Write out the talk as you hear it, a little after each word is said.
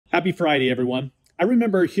Happy Friday, everyone. I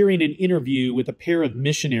remember hearing an interview with a pair of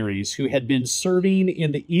missionaries who had been serving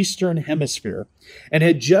in the Eastern Hemisphere and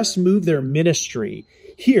had just moved their ministry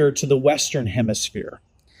here to the Western Hemisphere.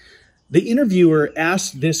 The interviewer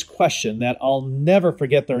asked this question that I'll never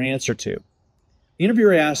forget their answer to. The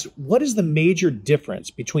interviewer asked, "What is the major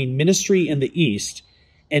difference between ministry in the East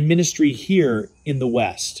and ministry here in the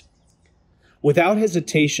West?" Without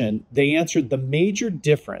hesitation, they answered the major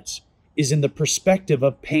difference is in the perspective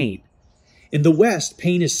of pain. In the West,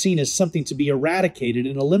 pain is seen as something to be eradicated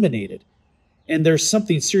and eliminated. And there's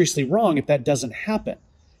something seriously wrong if that doesn't happen.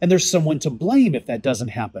 And there's someone to blame if that doesn't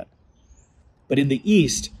happen. But in the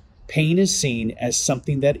East, pain is seen as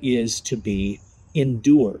something that is to be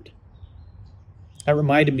endured. That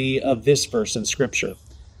reminded me of this verse in Scripture.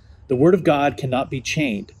 The Word of God cannot be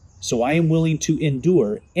chained, so I am willing to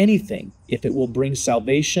endure anything if it will bring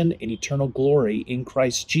salvation and eternal glory in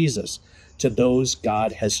Christ Jesus to those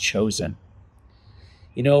God has chosen.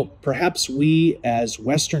 You know, perhaps we as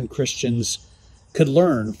Western Christians could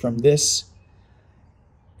learn from this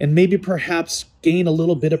and maybe perhaps gain a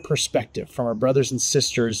little bit of perspective from our brothers and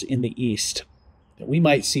sisters in the East. That we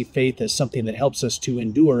might see faith as something that helps us to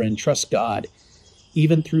endure and trust God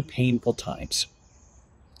even through painful times.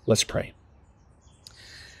 Let's pray.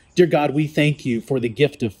 Dear God, we thank you for the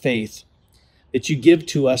gift of faith, that you give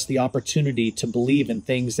to us the opportunity to believe in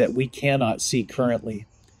things that we cannot see currently.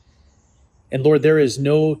 And Lord, there is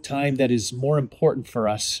no time that is more important for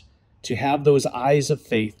us to have those eyes of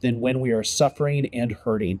faith than when we are suffering and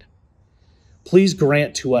hurting. Please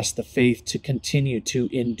grant to us the faith to continue to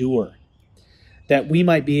endure, that we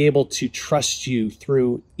might be able to trust you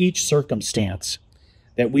through each circumstance,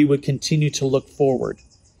 that we would continue to look forward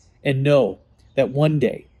and know that one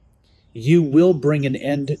day you will bring an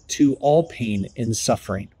end to all pain and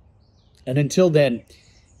suffering. And until then,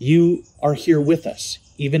 you are here with us,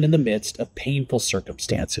 even in the midst of painful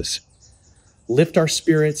circumstances. Lift our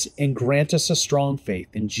spirits and grant us a strong faith.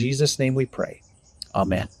 In Jesus' name we pray.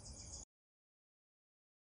 Amen.